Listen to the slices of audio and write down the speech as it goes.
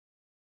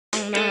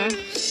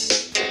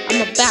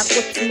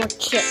with some more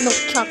milk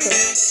chocolate.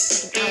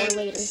 Like an hour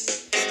later.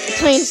 I'm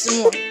playing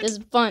some more. This is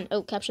fun.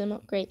 Oh, capture the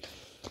milk. Great.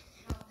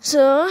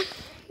 So,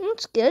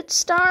 let's get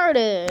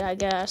started, I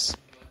guess.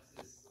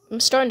 I'm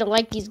starting to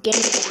like these game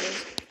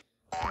videos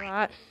a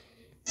lot.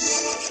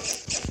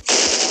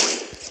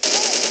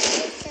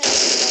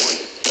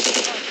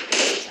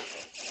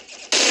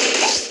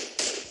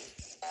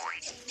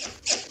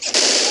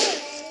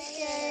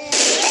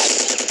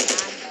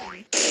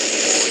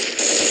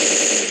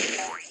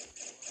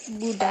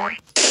 Blue dog.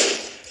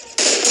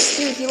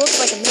 Dude, he looks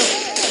like a milk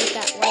with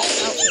that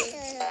white outfit.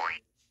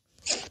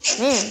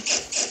 Man,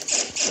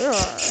 there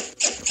are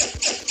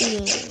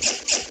being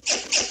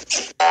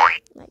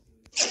like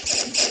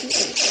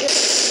completely shit.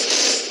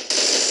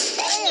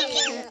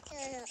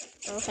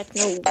 Oh heck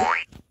no.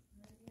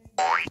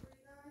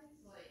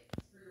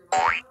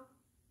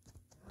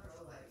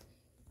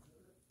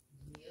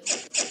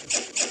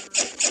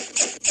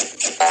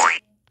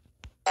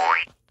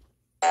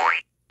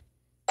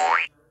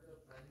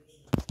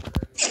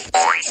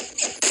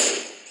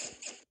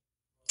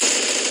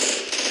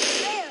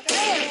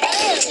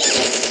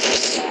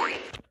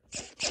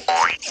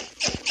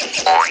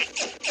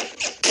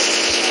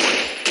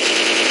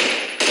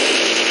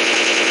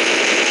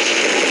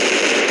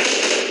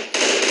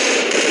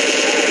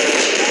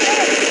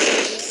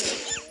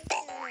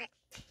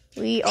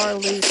 We are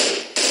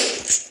losing.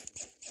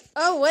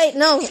 Oh, wait,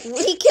 no.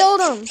 We killed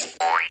him.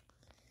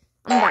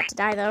 I'm about to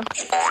die, though.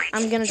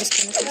 I'm gonna just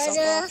finish myself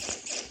off.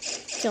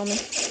 Kill me.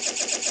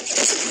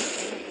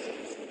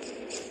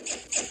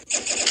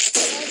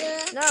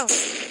 No.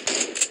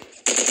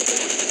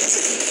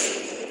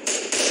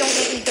 Don't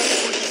let me go.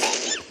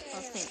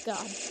 Oh, thank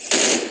God.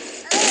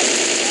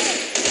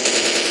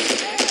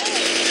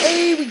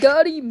 Hey, we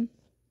got him.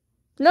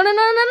 No, he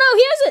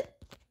has it.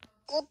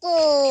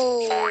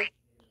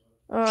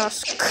 Oh,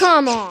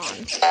 come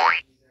on.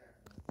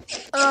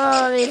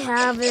 Oh, they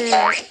have it.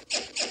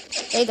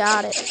 They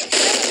got it.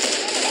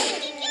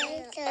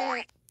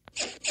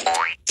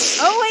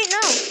 Oh, wait,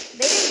 no.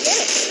 They didn't get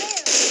it.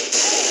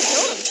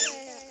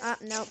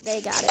 Nope,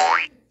 they got it.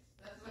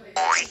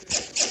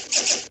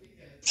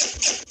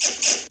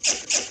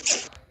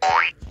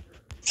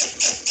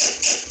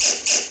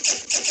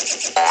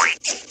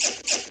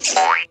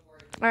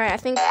 Alright, I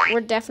think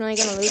we're definitely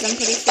gonna lose. I'm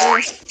pretty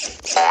sure.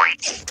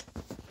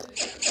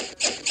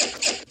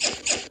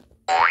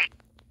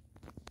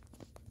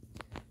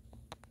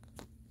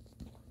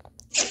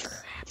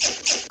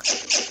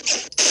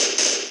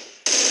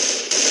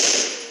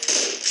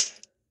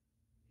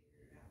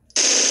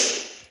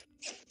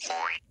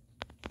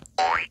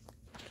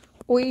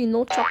 Oi,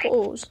 no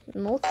chocos.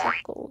 No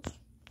chocos.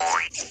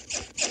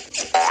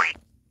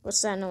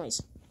 What's that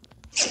noise?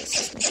 It's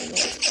just making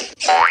noise.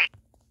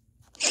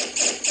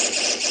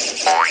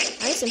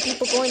 I need some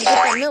people going to get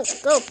that milk.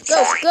 Go.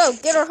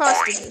 Get our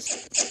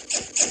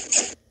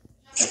hostages.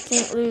 I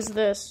can't lose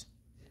this.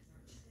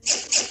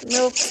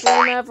 Milk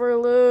will never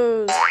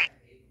lose.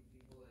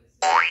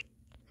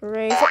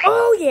 Hooray.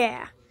 Oh,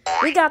 yeah.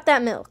 We got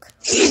that milk.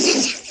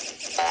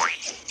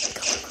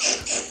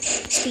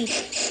 Speed.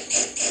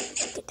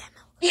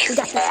 Get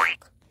that milk. We got that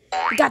milk.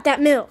 We got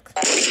that milk.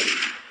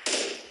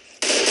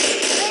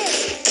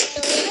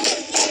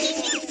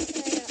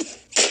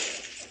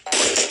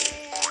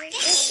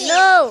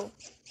 No!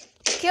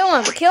 Kill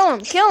him. Heck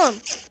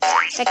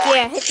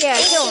yeah,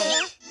 kill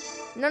him.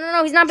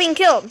 No, he's not being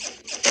killed.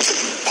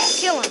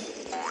 Kill him.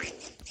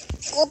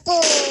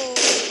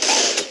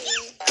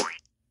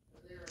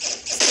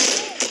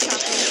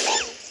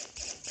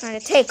 Trying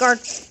to take our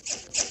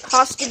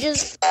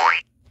hostages.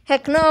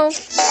 Heck no.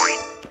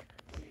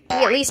 We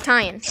at least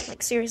tying.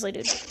 Like, seriously,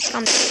 dude.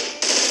 Calm down.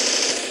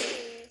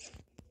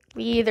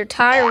 We either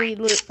tie or we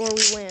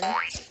win.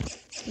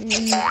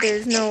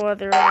 There's no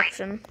other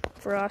option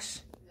for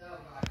us.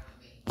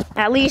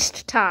 At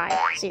least tie.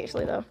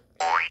 Seriously, though.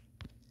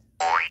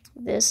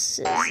 This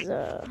is,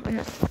 I'm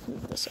gonna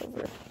move this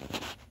over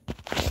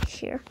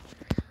here.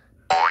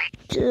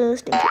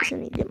 Just in case I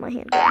need to get my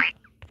hand going.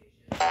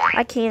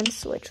 I can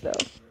switch, though.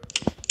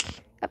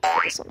 I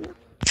put this on there.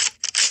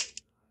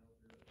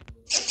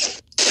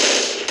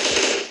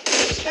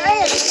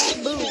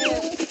 Boom.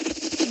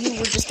 You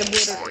were just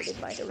obliterated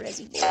by the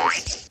Resi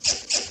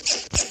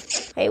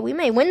boys. Hey, we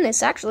may win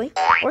this, actually.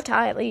 Or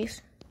tie, at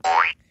least.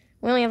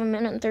 We only have 1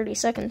 minute and 30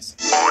 seconds.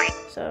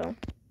 So,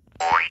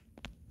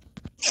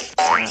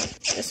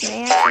 this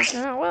may actually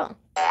turn out well.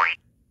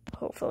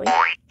 Hopefully.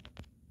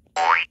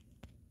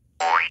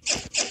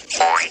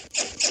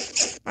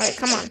 Alright,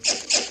 come on.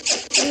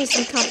 Give me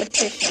some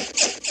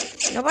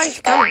competition.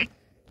 Nobody's coming.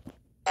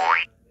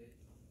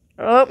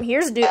 Oh,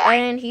 here's a dude,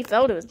 and he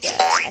fell to his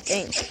death, I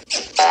think.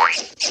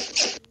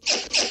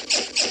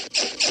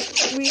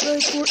 We like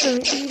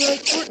Fortnite, we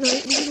like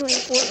Fortnite, we like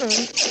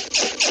Fortnite.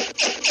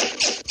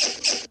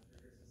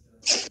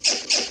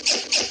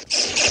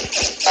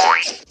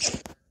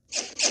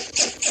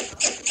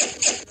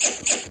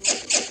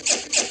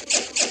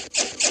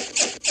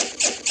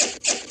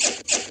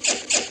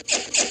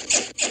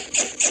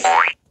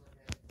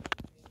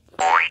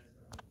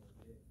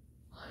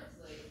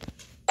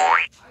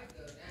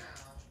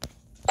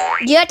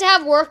 You have to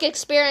have work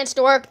experience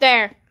to work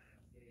there.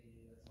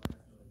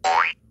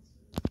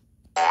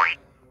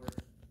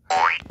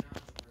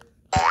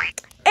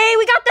 Hey,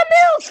 we got the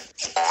milk!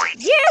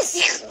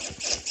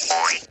 Yes!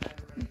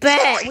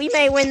 Bet. We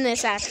may win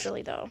this,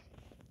 actually, though.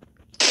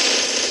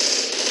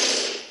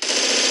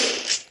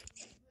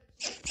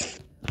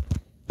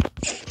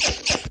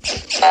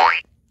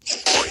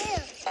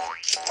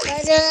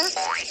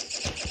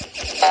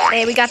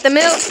 Hey, we got the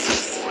milk.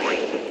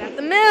 Got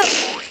the milk.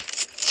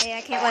 Hey,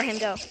 I can't let him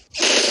go.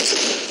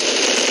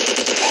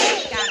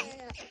 Got him.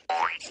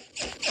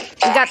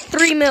 We got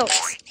 3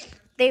 milks.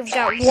 They've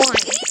got 1.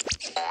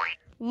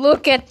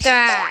 Look at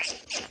that.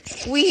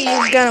 We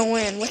are gonna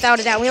win, without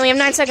a doubt. We only have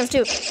 9 seconds,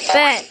 too.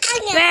 Bet.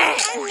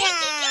 Bet.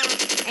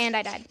 And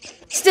I died.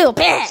 Still,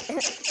 bet.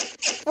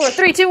 4,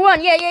 3, 2,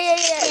 1.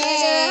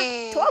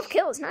 Yeah. 12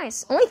 kills,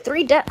 nice. Only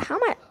 3 deaths. How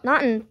am I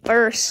not in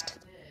first?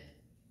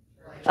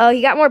 Oh,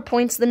 he got more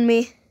points than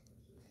me.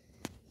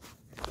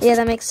 Yeah,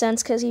 that makes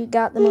sense, because he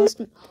got the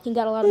most. He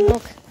got a lot of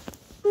milk.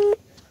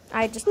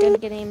 I just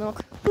didn't get any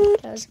milk,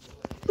 because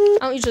I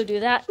don't usually do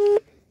that.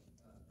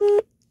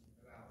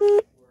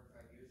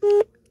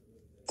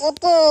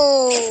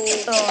 Oh,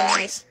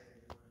 nice.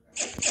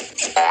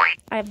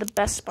 I have the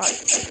best spot.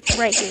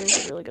 Right here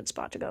is a really good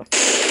spot to go.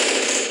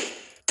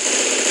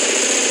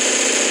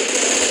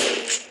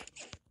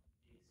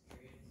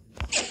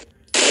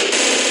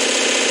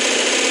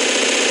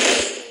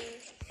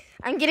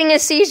 I'm getting a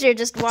seizure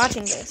just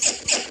watching this.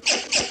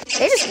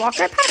 They just walked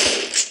right past me.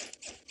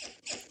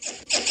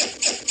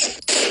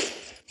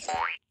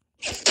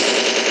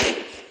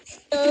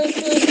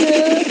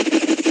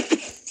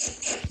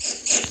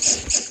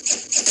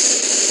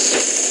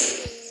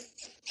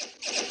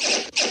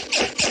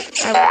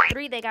 I got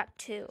 3, they got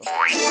 2.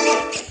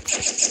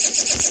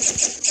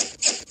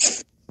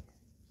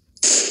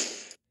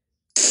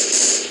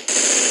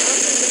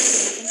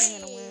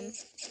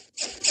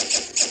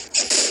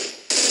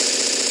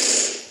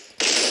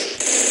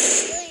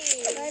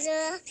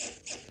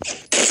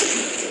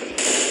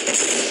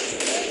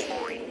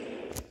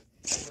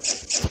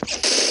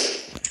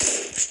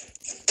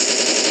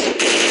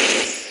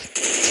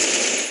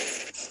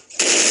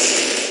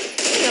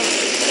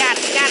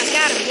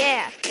 Got him,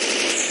 yeah.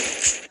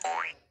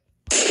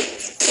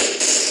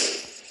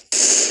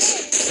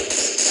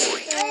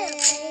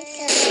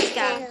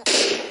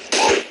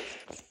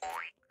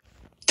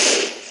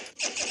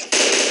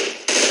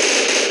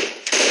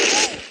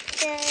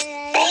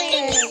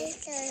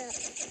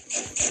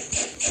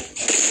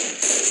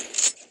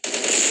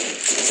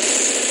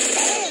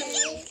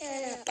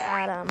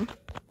 Got him.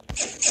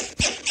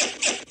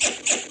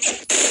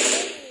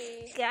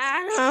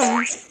 Got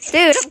him.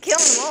 Dude, I'm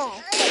killing them all.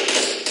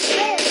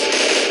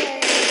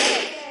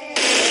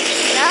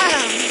 Got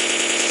him.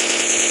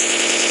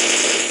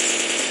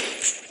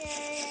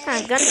 What kind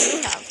of gun do you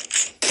have?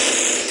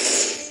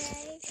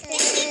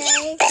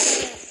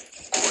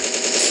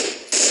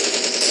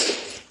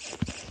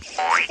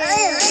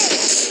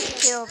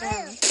 Killed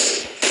him.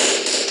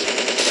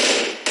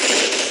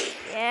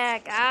 Yeah,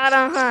 got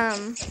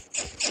him.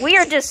 We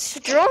are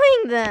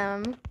destroying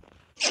them.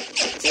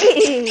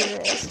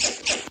 Jesus.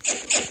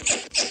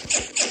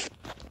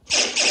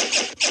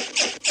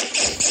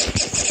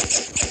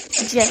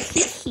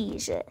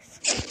 Jesus.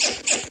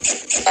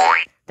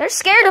 They're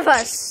scared of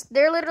us.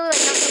 They're literally like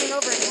not coming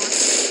over anymore.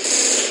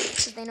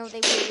 Because they know they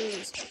will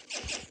lose.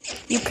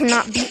 You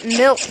cannot beat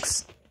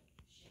milks.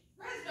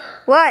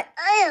 What?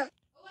 I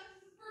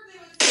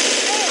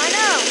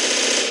know.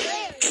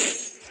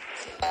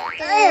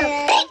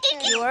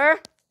 You were?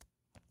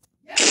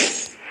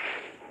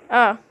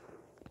 Oh.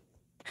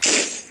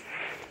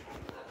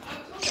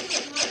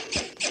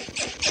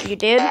 You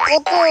did?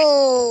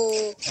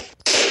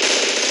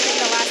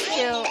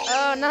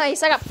 Oh,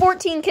 nice. I got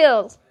 14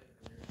 kills.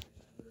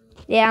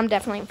 Yeah, I'm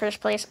definitely in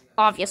first place,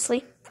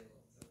 obviously.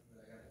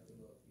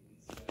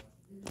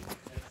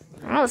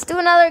 Alright, let's do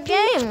another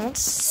game.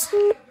 Let's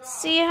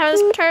see how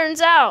this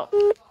turns out.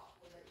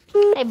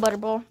 Hey,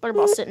 Butterball.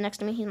 Butterball's sitting next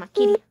to me. He's my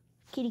kitty.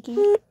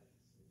 Kitty.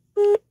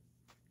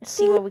 Let's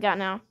see what we got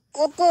now.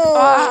 Oh,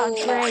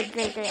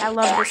 great. I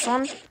love this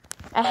one.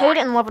 I hate it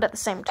and love it at the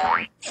same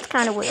time. It's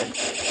kind of weird.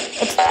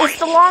 It's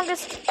the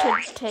longest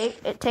to take.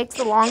 It takes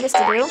the longest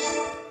to do.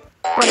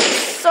 But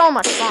it's so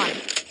much fun.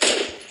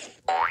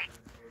 What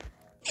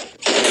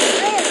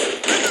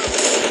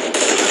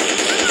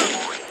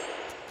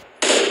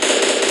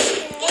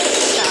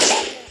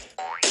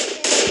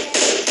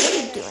are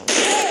you doing?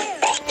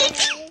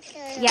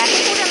 Yeah, I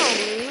think we're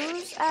gonna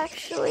lose,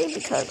 actually,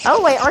 because... Oh,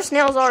 wait, our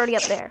snail's already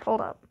up there.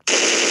 Hold up.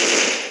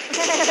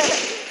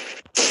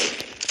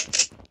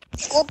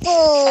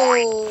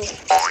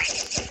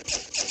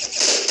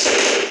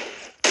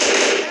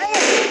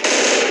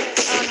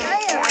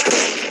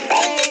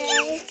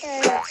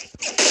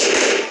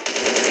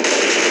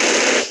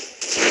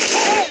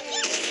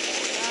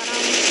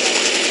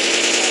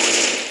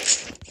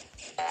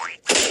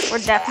 We're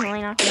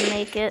definitely not going to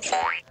make it.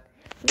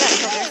 We gotta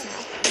kill their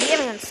snail. We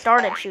haven't even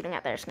started shooting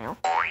at their snail.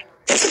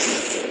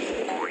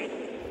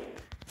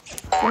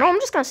 You know, I'm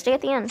just gonna stay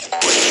at the end. I'm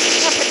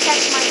gonna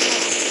protect my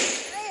snail.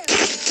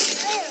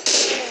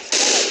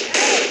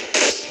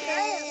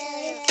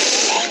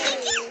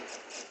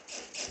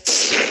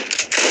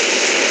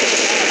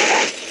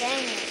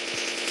 Dang it.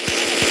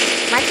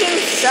 My team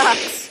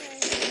sucks.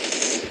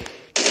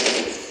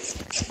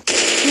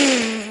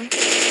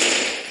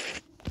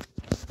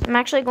 I'm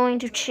actually going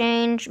to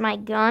change my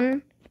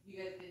gun.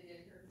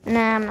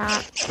 Nah, I'm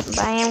not. But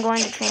I am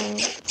going to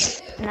change.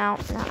 No,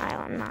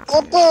 I'm not.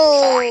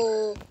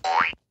 Coco.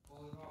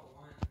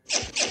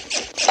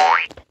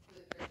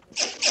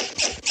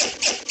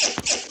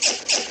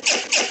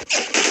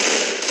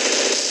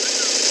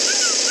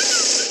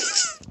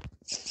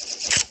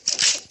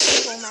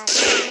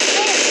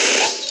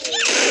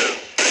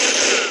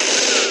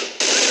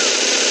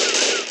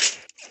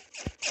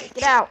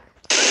 Get out.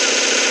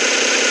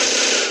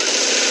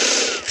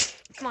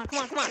 Come on.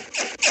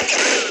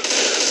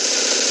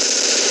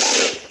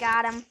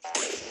 Got him.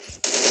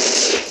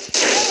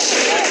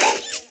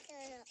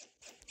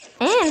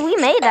 And we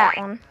made that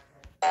one.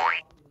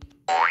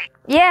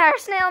 Yeah, our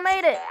snail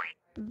made it.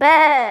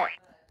 Bet.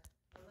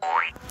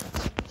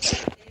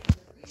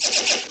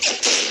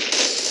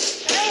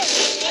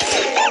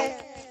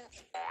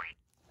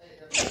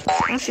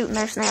 I'm shooting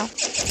their snail.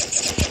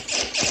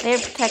 They're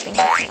protecting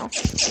our snail.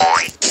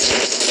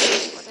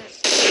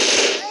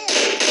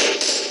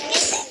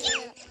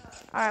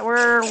 Alright,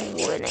 we're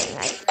winning.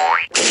 I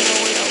know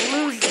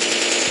we're losing.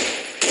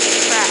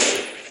 Crap.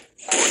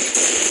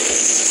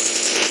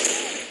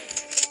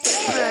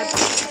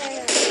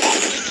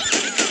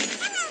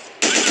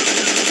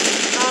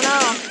 Oh no.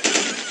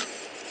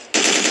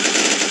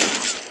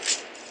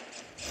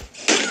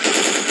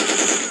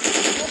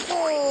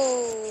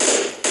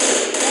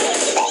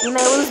 You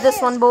may lose this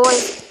one,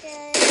 boys.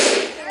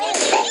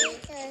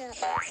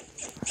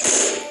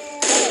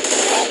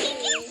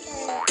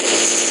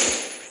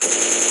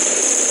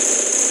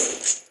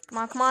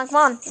 Come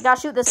on. You gotta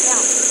shoot this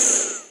down.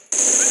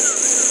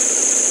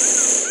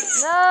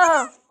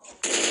 No!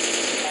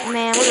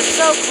 Man, we were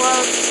so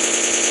close.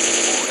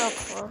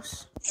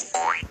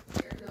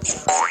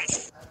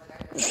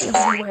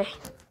 No way.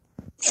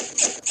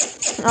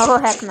 Oh,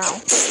 heck no.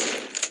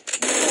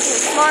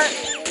 Smart.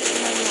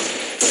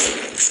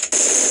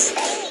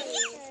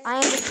 I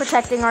am just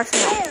protecting our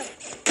snail.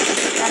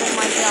 That is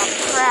my job.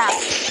 Crap.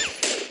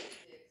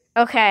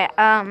 Okay,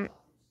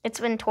 it's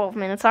been 12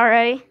 minutes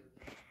already.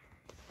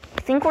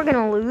 I think we're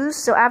gonna lose,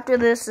 so after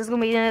this is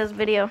gonna be the end of this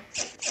video.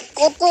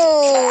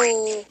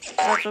 Coco.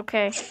 That's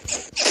okay.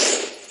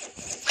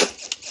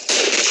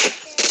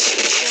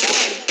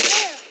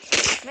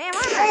 Man,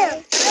 where am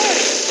I?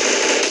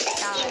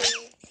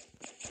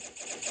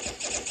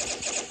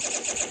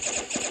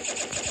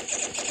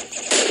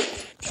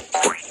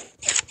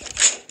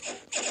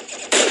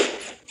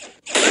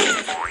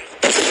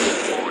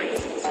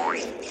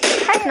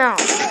 Heck no.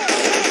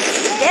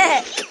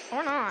 Dead.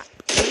 Or not.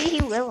 Maybe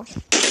he will.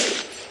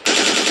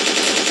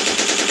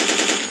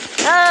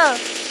 No!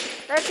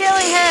 They're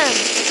killing him!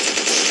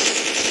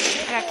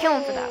 I gotta kill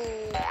him for that.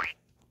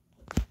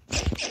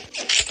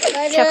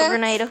 Choco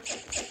grenade.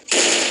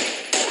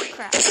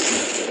 Crap.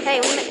 Hey,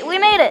 we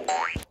made it!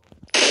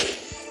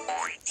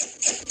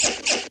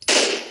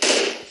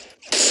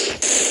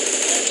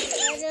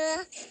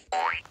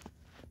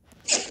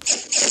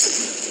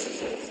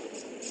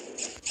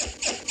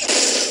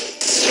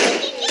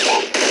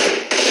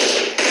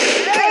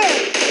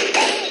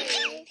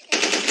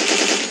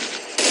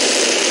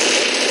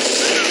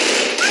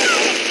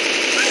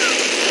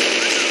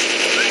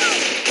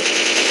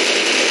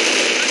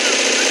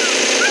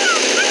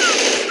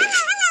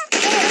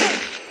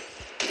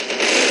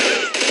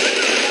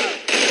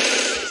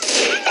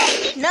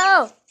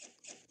 No!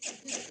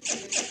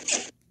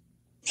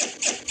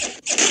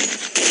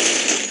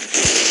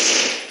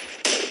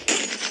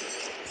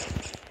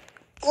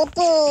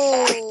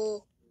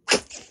 Coco.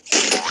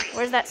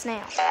 Where's that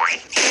snail?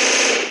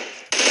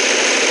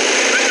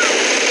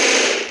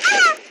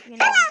 You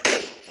know,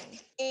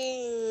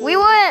 we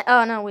won!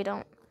 Oh, no, we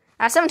don't.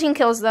 I have 17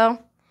 kills, though.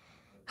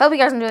 Hope you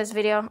guys enjoyed this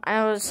video. I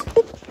know it was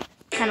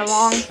kind of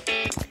long.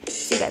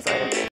 See you guys later.